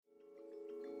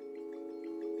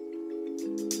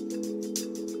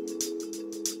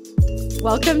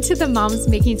Welcome to the Moms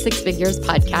Making Six Figures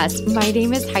podcast. My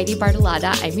name is Heidi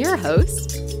Bartolotta. I'm your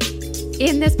host.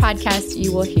 In this podcast,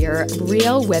 you will hear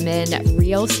real women,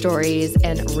 real stories,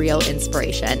 and real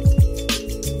inspiration.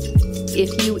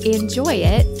 If you enjoy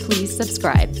it, please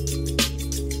subscribe.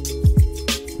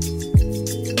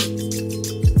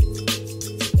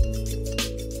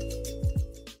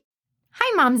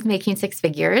 Hi, Moms Making Six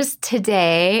Figures.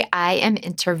 Today, I am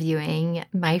interviewing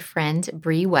my friend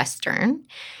Bree Western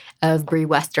of Bree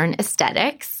Western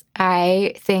Aesthetics.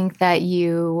 I think that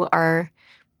you are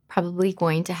probably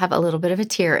going to have a little bit of a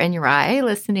tear in your eye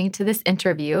listening to this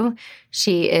interview.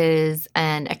 She is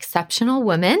an exceptional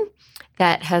woman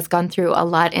that has gone through a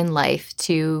lot in life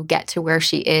to get to where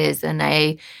she is. And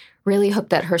I really hope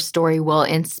that her story will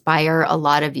inspire a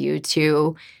lot of you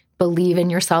to believe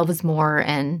in yourselves more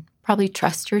and probably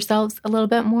trust yourselves a little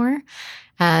bit more.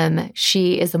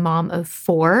 She is a mom of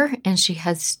 4 and she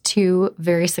has 2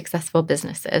 very successful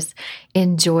businesses.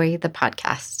 Enjoy the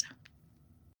podcast.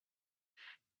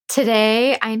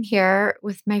 Today, I'm here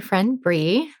with my friend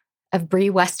Bree of Bree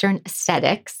Western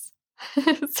Aesthetics.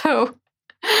 So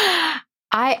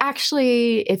I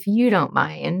actually, if you don't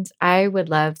mind, I would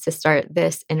love to start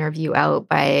this interview out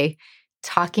by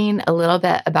talking a little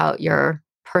bit about your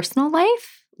personal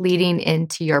life leading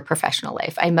into your professional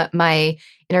life. My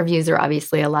interviews are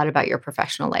obviously a lot about your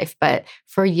professional life, but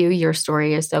for you, your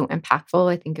story is so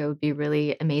impactful. I think it would be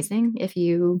really amazing if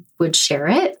you would share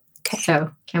it. Okay.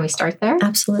 So can we start there?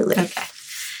 Absolutely.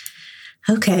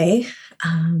 Okay.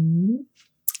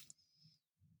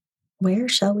 Where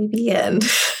shall we begin?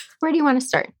 Where do you want to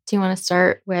start? Do you want to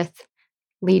start with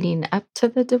leading up to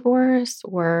the divorce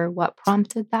or what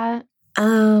prompted that?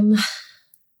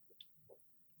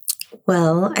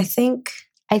 Well, I think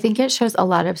it shows a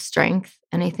lot of strength,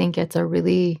 and I think it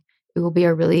will be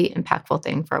a really impactful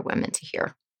thing for women to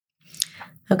hear.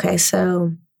 Okay,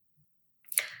 so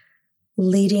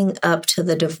leading up to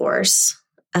the divorce,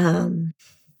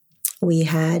 we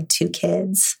had 2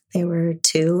 kids. They were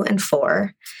 2 and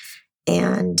 4,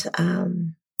 and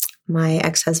my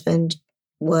ex-husband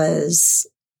was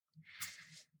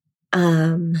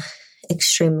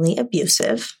extremely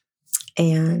abusive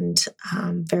and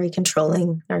very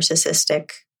controlling,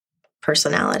 narcissistic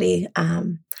personality.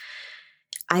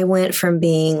 I went from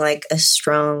being like a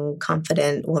strong,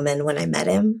 confident woman when I met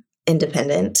him,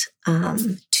 independent,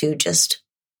 to just,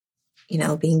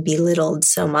 being belittled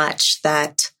so much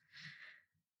that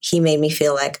he made me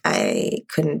feel like I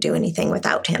couldn't do anything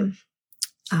without him.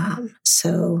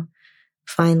 So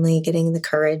finally getting the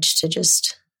courage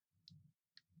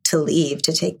to leave,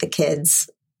 to take the kids,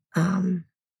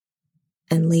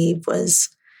 and leave was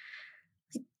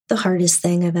the hardest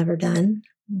thing I've ever done.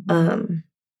 Mm-hmm.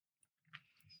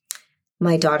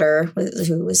 My daughter,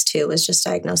 who was 2, was just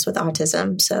diagnosed with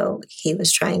autism. So he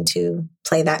was trying to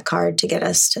play that card to get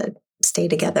us to stay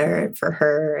together for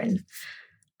her. And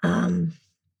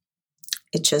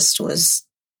it just was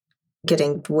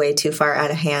getting way too far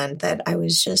out of hand that I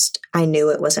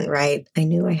knew it wasn't right. I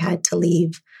knew I had to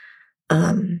leave.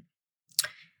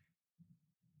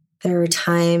 There were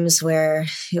times where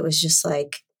it was just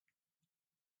like,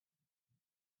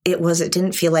 it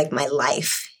didn't feel like my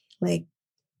life. Like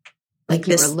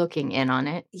you were looking in on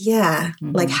it. Yeah.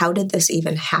 Mm-hmm. Like, how did this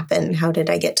even happen? How did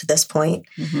I get to this point?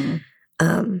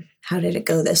 Mm-hmm. How did it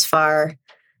go this far?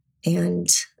 And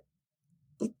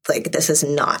like, this is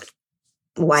not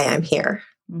why I'm here.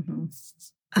 Mm-hmm.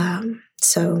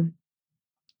 So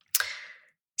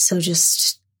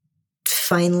just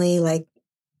finally, like,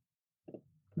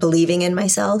 believing in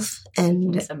myself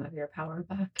and taking some of your power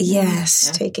back. Yes,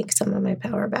 yeah. Taking some of my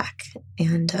power back.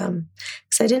 And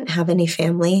because I didn't have any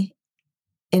family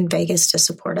in Vegas to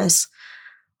support us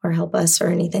or help us or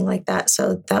anything like that.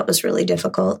 So that was really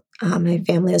difficult. My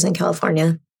family was in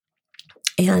California,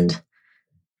 and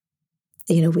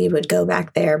we would go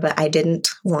back there, but I didn't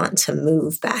want to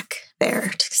move back there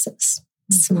because it's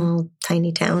a small,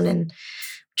 tiny town, and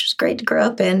which was great to grow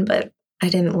up in, but I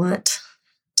didn't want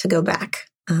to go back.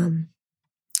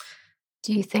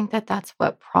 Do you think that that's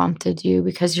what prompted you?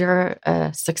 Because you're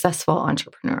a successful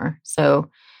entrepreneur.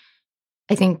 So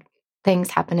I think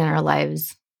things happen in our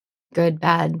lives, good,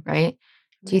 bad, right?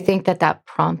 Do you think that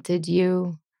prompted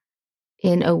you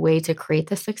in a way to create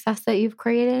the success that you've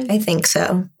created? I think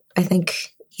so. I think,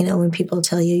 when people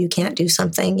tell you can't do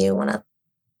something, you want to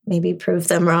maybe prove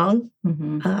them wrong.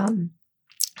 Mm-hmm.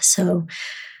 So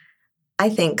I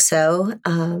think so.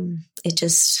 It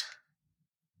just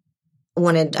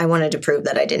I wanted to prove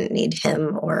that I didn't need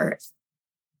him or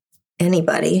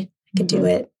anybody. I could do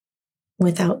it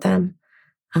without them.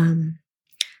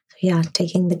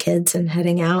 Taking the kids and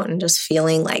heading out and just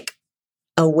feeling like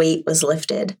a weight was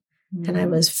lifted and I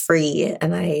was free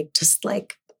and I just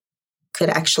like could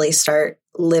actually start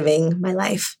living my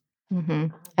life. Mm-hmm.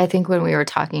 I think when we were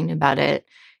talking about it,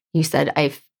 you said,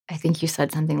 I think you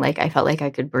said something like, I felt like I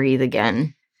could breathe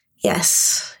again.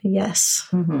 Yes.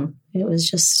 Mm-hmm. It was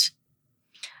just.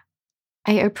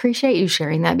 I appreciate you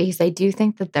sharing that because I do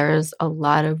think that there's a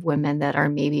lot of women that are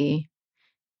maybe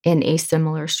in a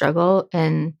similar struggle.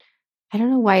 And I don't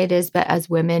know why it is, but as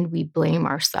women, we blame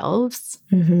ourselves.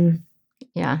 Mm-hmm.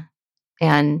 Yeah.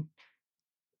 And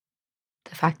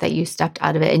the fact that you stepped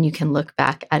out of it and you can look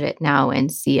back at it now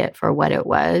and see it for what it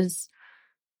was,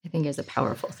 I think is a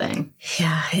powerful thing.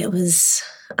 Yeah, it was,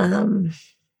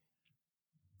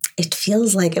 it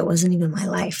feels like it wasn't even my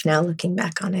life now looking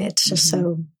back on it. It's just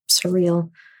so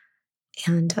surreal.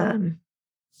 And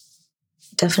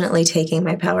definitely taking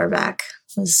my power back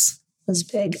was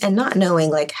big. And not knowing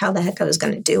like how the heck I was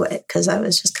going to do it, because I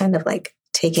was just kind of like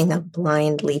taking a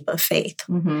blind leap of faith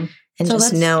and so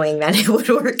just knowing that it would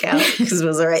work out because it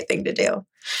was the right thing to do.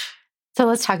 So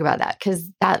let's talk about that because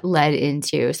that led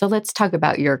into, so let's talk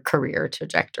about your career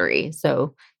trajectory.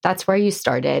 So that's where you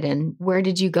started and where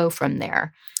did you go from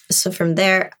there? So from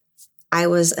there, I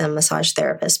was a massage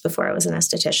therapist before I was an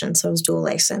esthetician. So I was dual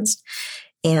licensed.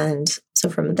 And so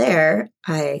from there,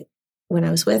 when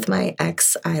I was with my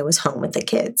ex, I was home with the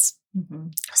kids. Mm-hmm.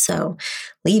 So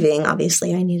leaving,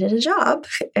 obviously, I needed a job.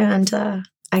 And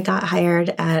I got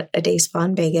hired at a day spa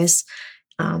in Vegas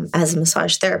as a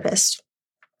massage therapist.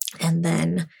 And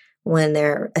then when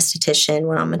their esthetician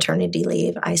went on maternity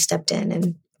leave, I stepped in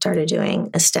and started doing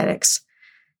aesthetics.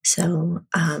 So,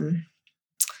 and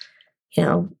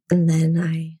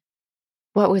then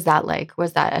What was that like?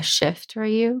 Was that a shift for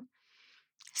you?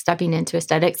 Stepping into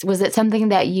aesthetics? Was it something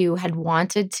that you had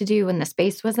wanted to do when the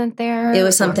space wasn't there? It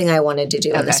was something I wanted to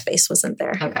do when the space wasn't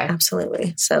there. Okay.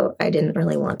 Absolutely. So I didn't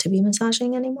really want to be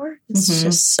massaging anymore. It's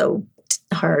just so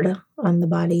hard on the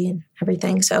body and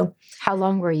everything. So how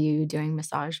long were you doing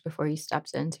massage before you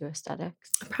stepped into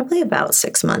aesthetics? Probably about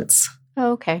 6 months.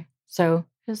 Oh, okay. So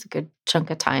it was a good chunk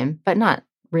of time, but not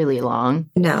really long.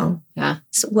 No. Yeah.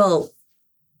 So, well,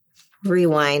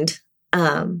 rewind.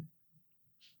 I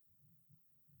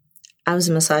was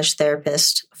a massage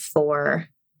therapist for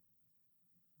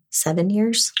 7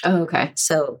 years. Oh, okay.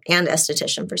 So, and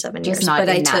esthetician for 7 years. But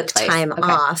I took time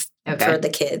off for the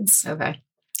kids. Okay.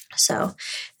 So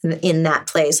in that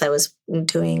place, I was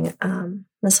doing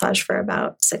massage for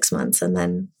about 6 months. And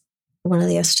then one of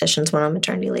the estheticians went on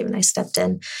maternity leave and I stepped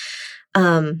in.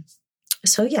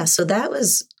 So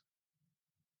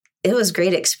it was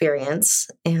great experience.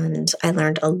 And I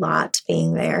learned a lot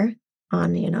being there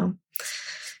on,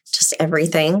 just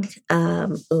everything,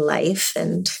 life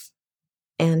and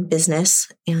business.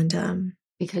 And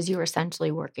because you were essentially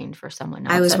working for someone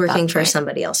else. I was working for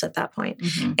somebody else at that point.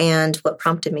 Mm-hmm. And what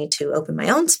prompted me to open my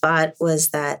own spot was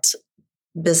that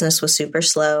business was super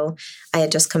slow. I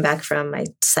had just come back from my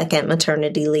second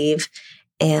maternity leave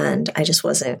and I just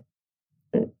wasn't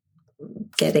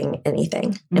getting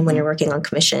anything. Mm-hmm. And when you're working on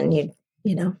commission, you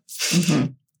need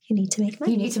to make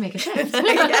money. You need to make a shift.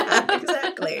 Yeah,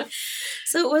 exactly.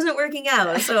 So it wasn't working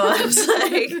out. So I was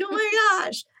like, oh my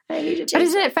gosh. I need to change. But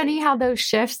isn't it funny how those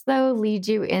shifts, though, lead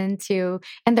you into,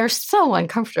 and they're so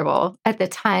uncomfortable at the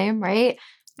time, right?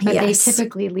 But they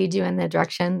typically lead you in the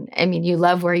direction, I mean, you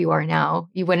love where you are now.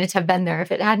 You wouldn't have been there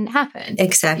if it hadn't happened.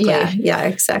 Exactly. Yeah,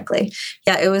 exactly.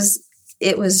 Yeah,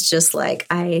 it was just like,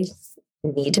 I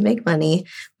need to make money.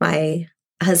 My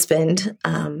husband,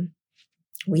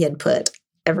 we had put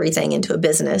everything into a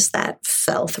business that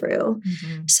fell through.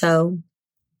 Mm-hmm. So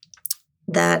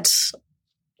that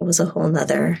was a whole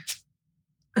nother.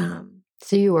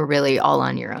 So you were really all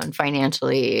on your own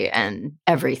financially and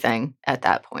everything at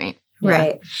that point.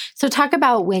 Right. Yeah. So talk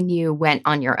about when you went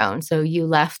on your own. So you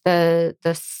left the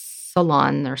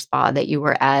salon or spa that you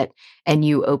were at and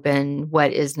you opened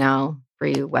what is now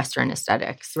Brie Western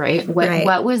Aesthetics, right?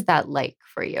 What was that like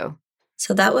for you?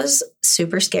 So that was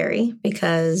super scary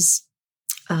because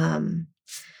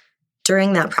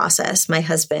during that process, my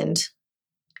husband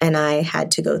and I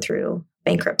had to go through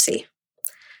bankruptcy.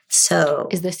 So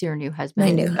is this your new husband?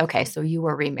 My new. Okay. So you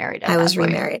were remarried. I was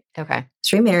remarried. Okay. I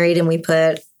was remarried and we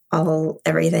put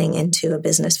everything into a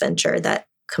business venture that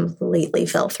completely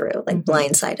fell through, like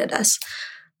blindsided us.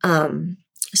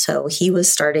 So he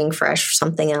was starting fresh,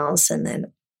 something else. And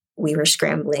then we were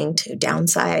scrambling to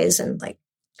downsize and like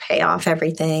pay off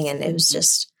everything. And it was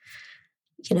just,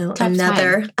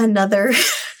 another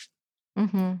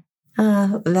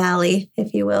valley,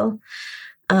 if you will.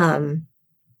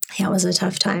 It was a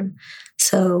tough time.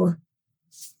 So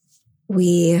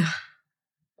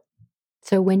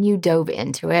when you dove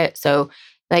into it, so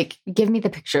Like, give me the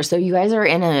picture. So you guys are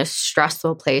in a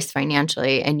stressful place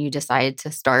financially and you decided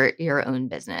to start your own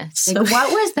business. Like,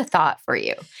 what was the thought for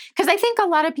you? Because I think a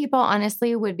lot of people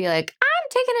honestly would be like, I'm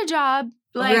taking a job.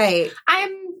 Like, right.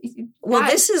 Well,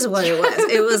 this is what it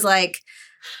was. It was like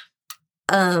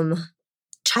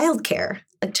childcare.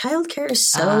 Like childcare is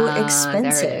so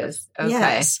expensive. There it is. Okay.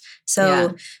 Yes.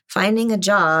 So finding a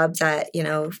job that,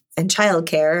 and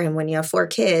childcare, and when you have 4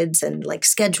 kids and like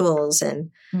schedules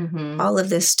and all of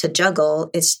this to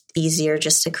juggle, it's easier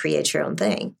just to create your own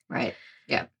thing. Right.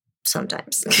 Yeah.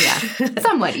 Sometimes. Yeah.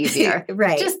 Somewhat easier.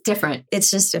 Right. Just different. It's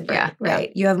just different. Yeah. Right.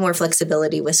 Yeah. You have more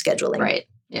flexibility with scheduling. Right.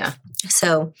 Yeah.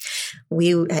 So we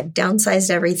had downsized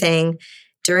everything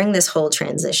during this whole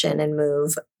transition and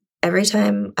move. Every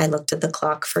time I looked at the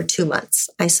clock for 2 months,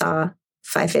 I saw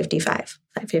 555,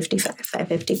 555,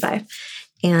 555.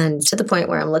 And to the point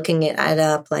where I'm looking it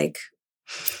up like,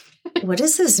 what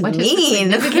does this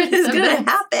mean? What is going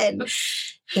to happen?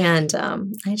 And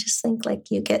I just think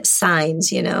like you get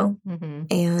signs,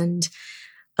 and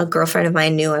a girlfriend of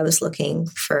mine knew I was looking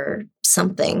for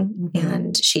something.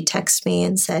 And she texted me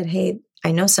and said, hey,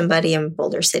 I know somebody in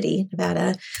Boulder City,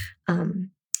 Nevada,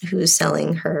 who's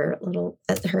selling her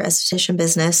esthetician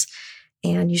business,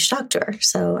 and you should talk to her.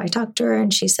 So I talked to her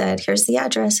and she said, here's the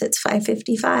address. It's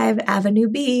 555 Avenue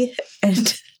B.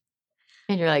 And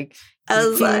you're like, I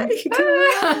was like,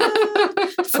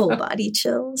 full body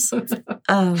chills.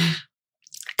 And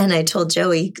I told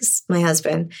Joey, my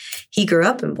husband, he grew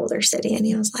up in Boulder City, and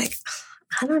he was like,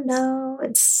 I don't know.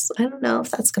 I don't know if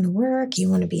that's going to work. You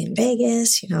want to be in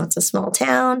Vegas? It's a small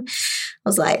town. I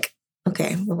was like,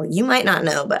 okay, well, you might not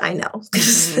know, but I know,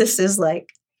 because this is like,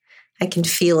 I can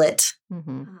feel it.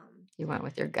 You went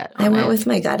with your gut on it. I went with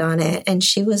my gut on it, and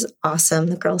she was awesome,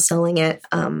 the girl selling it.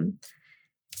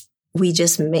 We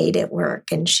just made it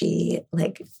work, and she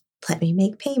like let me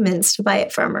make payments to buy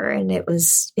it from her, and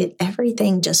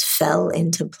everything just fell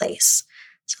into place.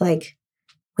 So like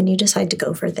when you decide to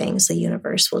go for things, the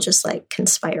universe will just like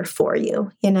conspire for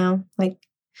you, like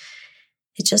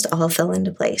it just all fell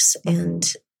into place.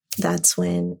 And that's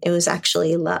when it was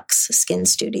actually Lux Skin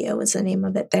Studio was the name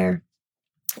of it there.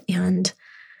 And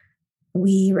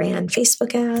we ran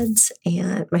Facebook ads,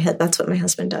 and that's what my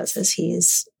husband does, is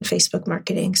he's Facebook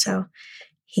marketing. So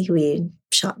we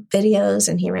shot videos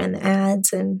and he ran the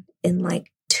ads, and in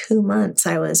like 2 months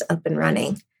I was up and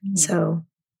running. So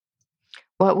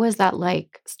what was that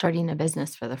like, starting a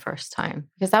business for the first time?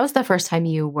 Because that was the first time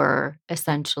you were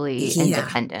essentially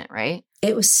independent, right?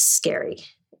 It was scary.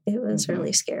 It was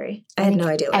really scary. I had no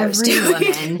idea what I was doing.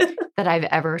 Every woman that I've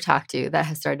ever talked to that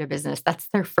has started a business, that's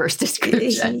their first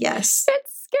description. Yes.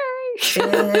 It's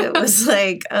scary. It was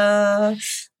like,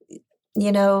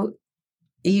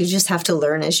 you just have to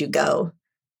learn as you go,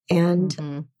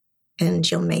 and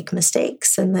you'll make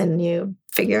mistakes, and then you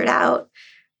figure it out,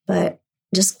 but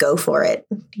just go for it,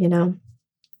 even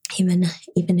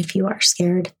if you are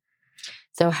scared.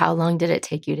 So how long did it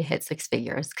take you to hit 6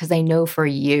 figures? Because I know for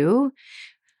you,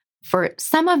 for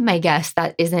some of my guests,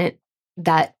 that's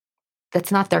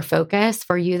not their focus.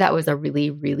 For you, that was a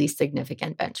really, really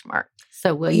significant benchmark.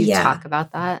 So will you talk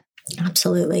about that?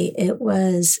 Absolutely.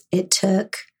 It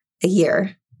took a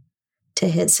year to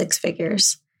hit 6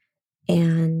 figures.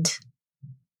 And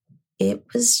it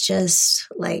was just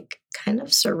like kind of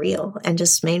surreal, and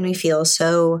just made me feel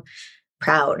so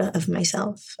proud of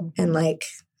myself. And like,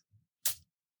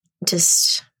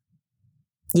 just,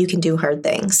 you can do hard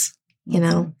things,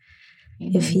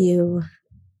 if you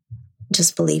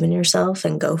just believe in yourself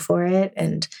and go for it,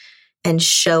 and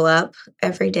show up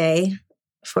every day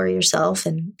for yourself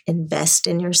and invest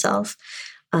in yourself.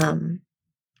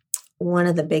 One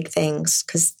of the big things,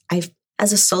 because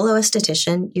as a solo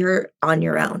esthetician, you're on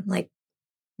your own, like,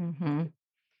 and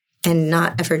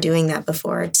not ever doing that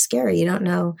before. It's scary. You don't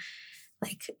know,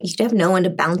 like, you have no one to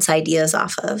bounce ideas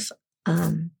off of.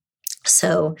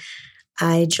 So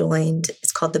I joined,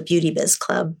 it's called the Beauty Biz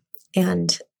Club,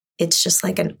 and it's just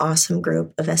like an awesome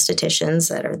group of estheticians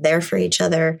that are there for each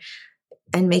other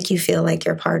and make you feel like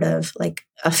you're part of like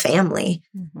a family.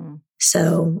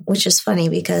 So, which is funny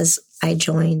because I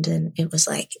joined and it was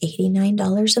like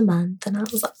 $89 a month, and I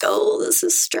was like, oh, this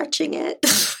is stretching it.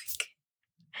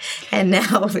 And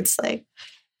now it's like,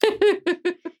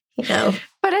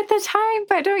 But at the time,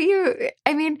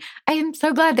 I am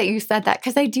so glad that you said that,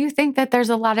 because I do think that there's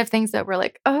a lot of things that we're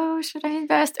like, oh, should I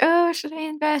invest? Oh, should I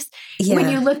invest? Yeah. When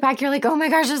you look back, you're like, oh my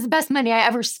gosh, this is the best money I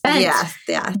ever spent.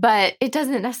 Yeah. But it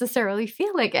doesn't necessarily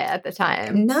feel like it at the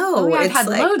time. No. I've had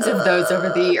like, loads of those over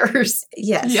the years.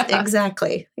 Yes,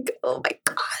 exactly. Like, oh my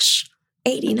gosh,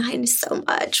 89 is so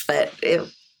much, but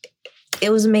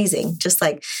it was amazing. Just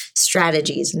like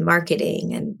strategies and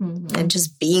marketing and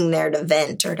just being there to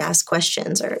vent or to ask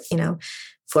questions or,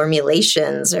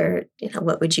 formulations or,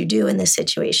 what would you do in this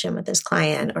situation with this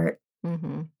client? Or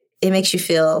it makes you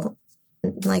feel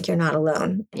like you're not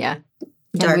alone. Yeah.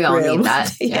 Dark and we all room. need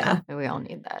that. Yeah. And we all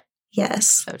need that. Yes.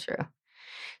 So true.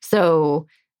 So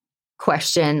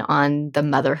question on the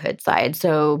motherhood side.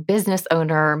 So business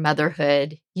owner,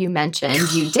 motherhood, you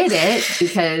mentioned you did it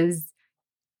because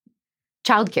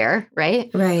childcare, right?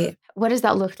 Right. What does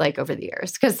that look like over the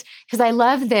years? Because I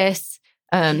love this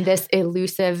this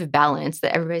elusive balance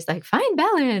that everybody's like, find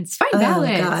balance. Oh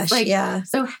gosh, like, yeah.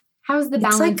 So how's the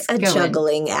balance? It's like a going?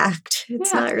 juggling act.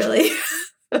 It's not really.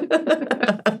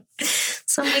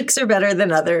 Some weeks are better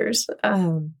than others.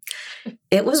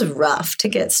 It was rough to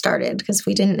get started because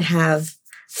we didn't have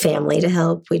family to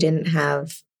help. We didn't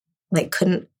have,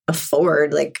 couldn't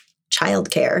afford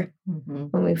childcare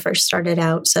when we first started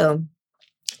out. So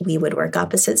we would work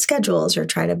opposite schedules or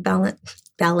try to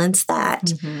balance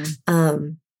that.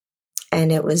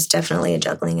 And it was definitely a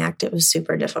juggling act. It was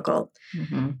super difficult.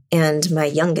 And my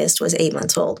youngest was 8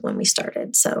 months old when we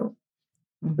started. So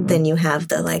then you have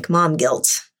the mom guilt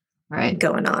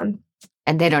going on.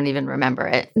 And they don't even remember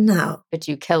it. No. But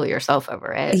you kill yourself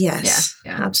over it. Yes,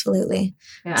 absolutely.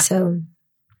 Yeah. So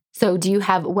do you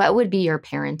have, what would be your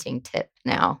parenting tip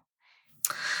now?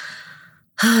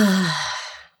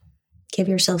 Give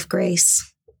yourself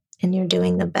grace, and you're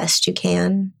doing the best you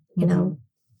can,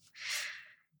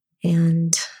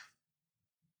 and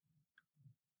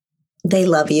they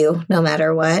love you no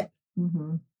matter what.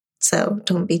 So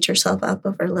don't beat yourself up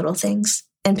over little things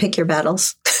and pick your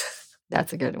battles.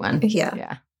 That's a good one.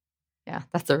 Yeah. Yeah.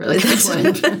 That's a really good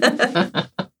one.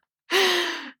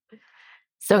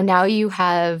 So now you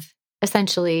have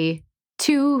essentially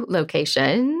 2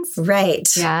 locations. Right.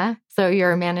 Yeah. So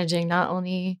you're managing not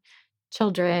only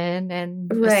children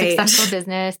and a successful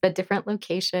business, but different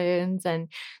locations. And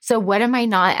so what am I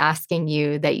not asking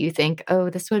you that you think, oh,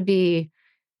 this would be,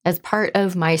 as part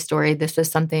of my story, this is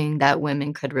something that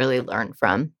women could really learn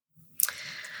from?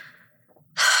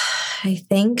 I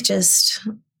think just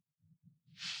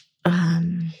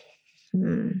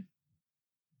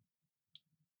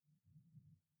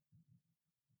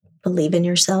believe in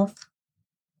yourself.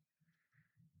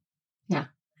 Yeah.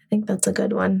 I think that's a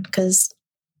good one because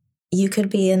you could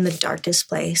be in the darkest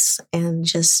place and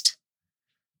just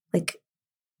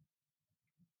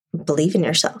believe in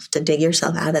yourself, to dig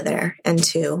yourself out of there and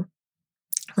to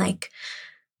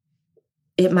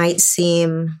it might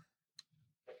seem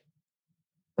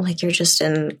like you're just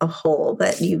in a hole,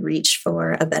 but you reach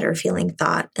for a better feeling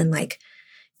thought and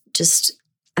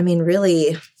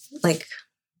really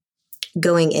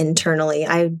going internally.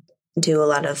 I do a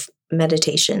lot of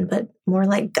meditation, but more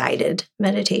guided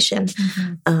meditation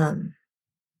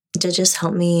to just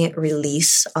help me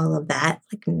release all of that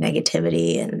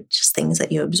negativity and just things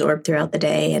that you absorb throughout the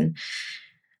day and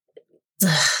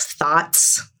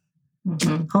thoughts,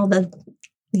 all the,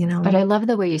 But I love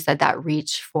the way you said that,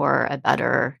 reach for a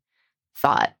better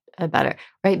thought,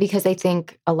 right? Because I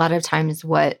think a lot of times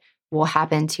what will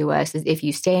happen to us is if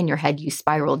you stay in your head, you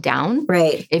spiral down.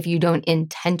 Right. If you don't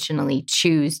intentionally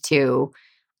choose to,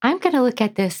 I'm going to look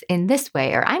at this in this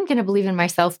way, or I'm going to believe in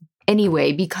myself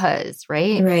anyway, because,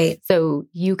 right? Right. So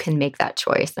you can make that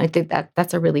choice. I think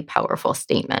that's a really powerful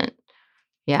statement.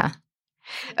 Yeah.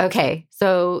 Okay.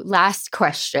 So last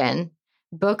question,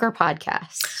 book or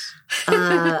podcast?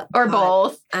 Or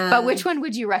both. But which one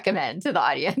would you recommend to the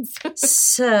audience?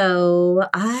 So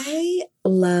I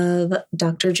love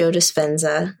Dr. Joe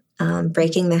Dispenza,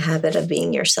 Breaking the Habit of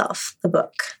Being Yourself, the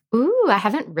book. Ooh, I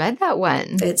haven't read that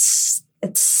one. It's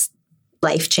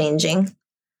life-changing.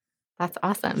 That's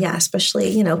awesome. Yeah,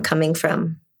 especially, coming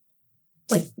from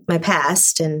my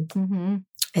past and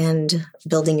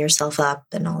building yourself up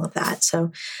and all of that.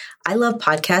 So I love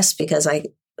podcasts because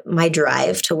my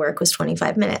drive to work was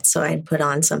 25 minutes. So I'd put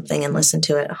on something and listen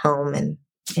to it at home and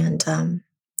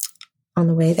on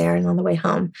the way there and on the way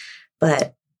home.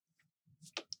 But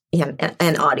yeah,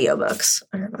 and audiobooks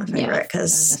are my favorite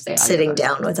because sitting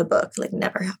down with a book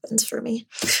never happens for me.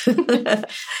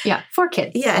 Yeah, 4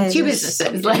 kids. Yeah, 2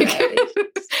 businesses.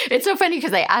 It's so funny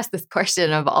because I asked this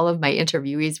question of all of my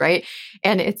interviewees, right?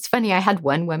 And it's funny, I had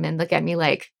one woman look at me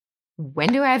when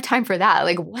do I have time for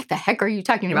that? What the heck are you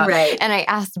talking about? Right. And I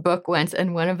asked Book once,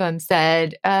 and one of them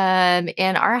said,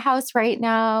 in our house right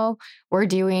now, we're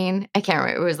doing, I can't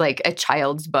remember, it was a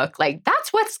child's book.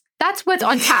 That's what's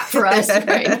on tap for us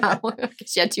right now.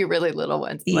 She had 2 really little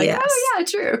ones. Yes. Oh yeah,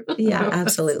 true. Yeah,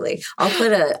 absolutely. I'll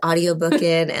put an audiobook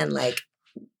in and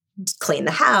clean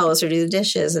the house or do the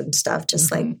dishes and stuff,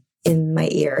 just in in my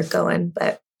ear going,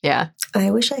 but yeah,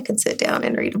 I wish I could sit down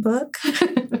and read a book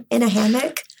in a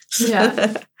hammock.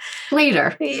 Yeah.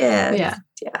 Later. Yeah. Yeah.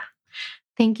 Yeah.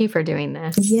 Thank you for doing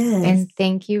this. Yes. And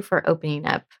thank you for opening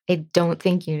up. I don't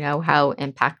think you know how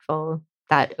impactful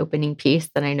that opening piece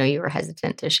that I know you were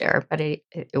hesitant to share, but it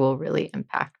will really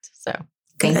impact. So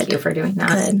thank you for doing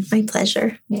that. Good. My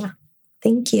pleasure. Yeah.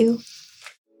 Thank you.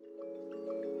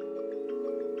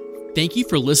 Thank you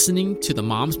for listening to the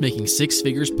Moms Making Six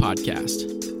Figures podcast.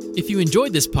 If you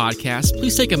enjoyed this podcast,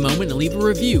 please take a moment and leave a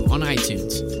review on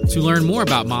iTunes. To learn more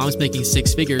about Moms Making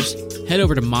Six Figures, head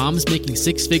over to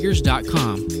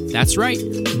momsmakingsixfigures.com. That's right,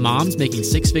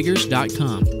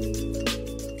 momsmakingsixfigures.com.